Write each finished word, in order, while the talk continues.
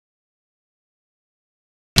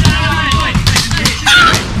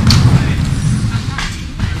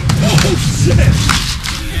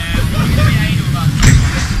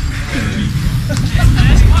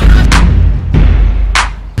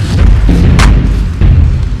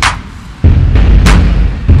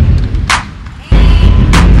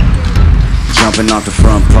Jumping off the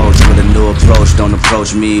front porch with a new approach. Don't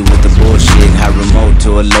approach me with the bullshit. High remote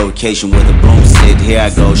to a location where the broom sit. Here I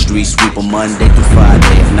go, street sweeper Monday through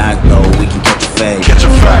Friday. If not though, we can catch a fade. Catch a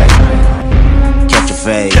fade. Catch a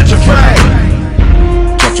fade. Catch a fade.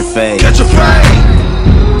 Catch a fade. Catch a fade.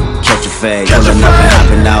 Catch a fade. Pulling up and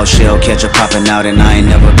hopping out, shell catch a popping out. And I ain't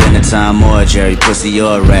never been a time or a Jerry. Pussy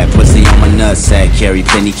or a rat, pussy on my nutsack. Carry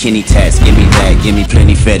plenty Kenny tats, give me that. Give me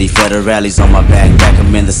plenty fetty, federales on my back. Back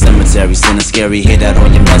 'em in the cemetery, send a scary hit out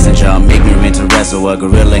on your messenger. I'm ignorant to wrestle a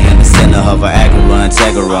gorilla in the center of a Agarra and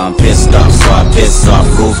Tegra. I'm pissed off, so I piss off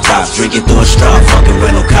rooftops. Drinking through a straw, fucking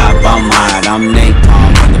rental cop. I'm hot, I'm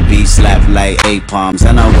napalm when the beat slap like 8 palms.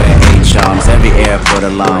 And I wear 8 charms, every airport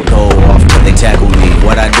alarm go off but they tackle me.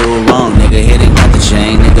 What I do wrong, nigga, hit it, got the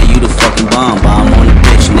chain. Nigga, you the fucking bomb on the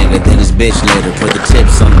bitch, nigga. Then this bitch later, put the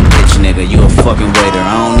tips on the bitch, nigga. You a fucking waiter,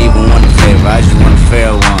 I don't even want a favor, I just want a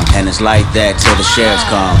fair one. And it's like that till the sheriff's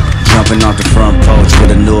come. Jumping off the front porch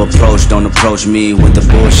with a new approach. Don't approach me with the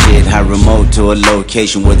bullshit. High remote to a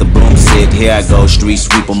location where the broom sit. Here I go, street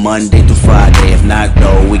sweeper Monday through Friday. If not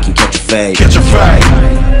though, we can catch a fade. Catch a fade.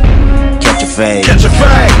 Catch a fade. Catch a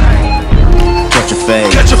fade. Catch a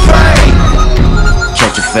fade. Catch a fade.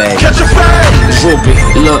 Catch a fade. Catch a fade. Droopy,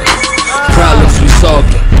 look, problems we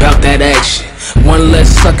solving, about that action. One less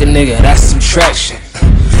sucker nigga, that's subtraction.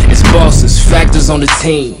 It's bosses, factors on the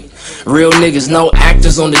team. Real niggas, no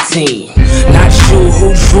actors on the team. Not you,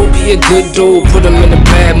 who Droopy, a good dude. Put him in a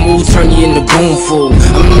bad mood, turn you into goon fool.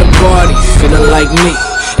 I'm in the party, feeling like me.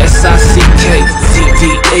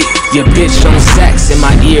 S-I-C-K-T-D-A. Your bitch on sax in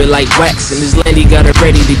my ear like wax. And this lady got her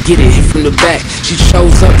ready to get it hit from the back. She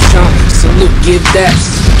chose up chomp, salute, give that.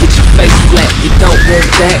 Get your face flat, you don't want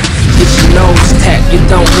that. Get your nose tapped, you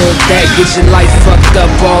don't want that. Get your life fucked up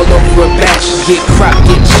all over a batch. Get cropped,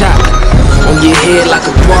 get chopped on your head like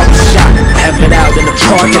a barber shop. Have it out in the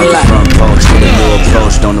parking lot. Front porch with a new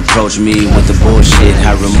approach. Don't approach me with the bullshit.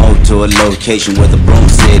 High remote to a location where the broom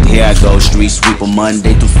sit. Here I go, street sweeper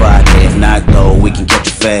Monday through Friday. If not though, we can catch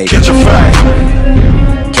a fade. Catch a fade.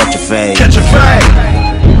 Catch a fade. Catch a fade.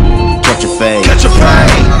 Catch a fade. Catch a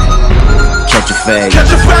fade. Catch a fade.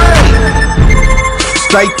 Catch a fade.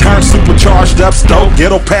 Straight turn, supercharged up stove.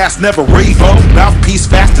 Ghetto pass, never revo. Mouthpiece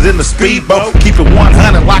faster than the speedboat. Keep it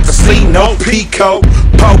 100 like a C-note. Pico,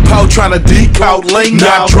 po-po tryna decode lingo.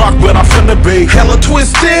 Not drunk, but I'm finna be hella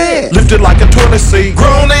twisted. Lifted like a toilet seat.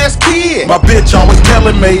 Grown ass kid. My bitch always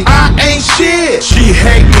telling me I ain't shit. She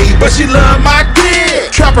hate me, but she love my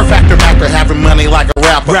dick. Trapper factor after having money like a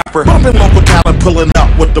rapper. Bumping local talent, pulling up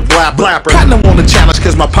with the blapper. Kinda wanna challenge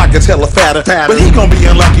cause my pocket's hella fatter. But he gon' be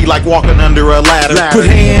unlucky like walking under a ladder. Put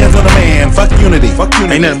hands on a man, fuck unity.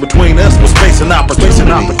 Ain't nothing between us but space and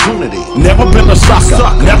opportunity. Never been a sucker,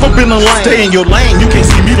 never been a lame. Stay in your lane, you can't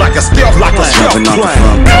see me like a stealth plane. Jumping off the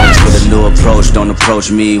front porch with a new approach. Don't approach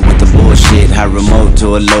me with the bullshit. High remote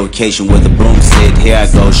to a location where the broom sit. Here I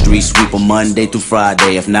go, street sweeper Monday through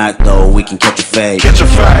Friday. If not though, we can catch a fade. Catch a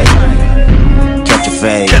fade. Catch a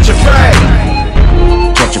fade. Catch a fade.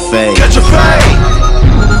 Catch a fade. Catch a fade.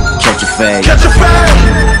 Catch a fade. Catch a fade.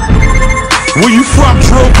 Where you from,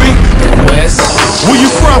 Droopy? West. Where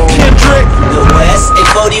you from, Kendrick? The West. Hey,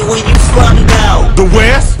 Cody, where you from now? The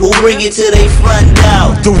West. Who bring it to they front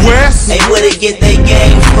now? The West. Hey, where they get they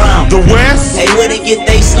game from? The West. Hey, where they get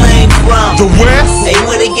they slang from? The West. Hey,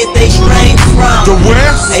 where they get they strains from? The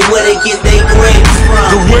West. Hey, where they get they grapes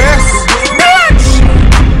from? The West.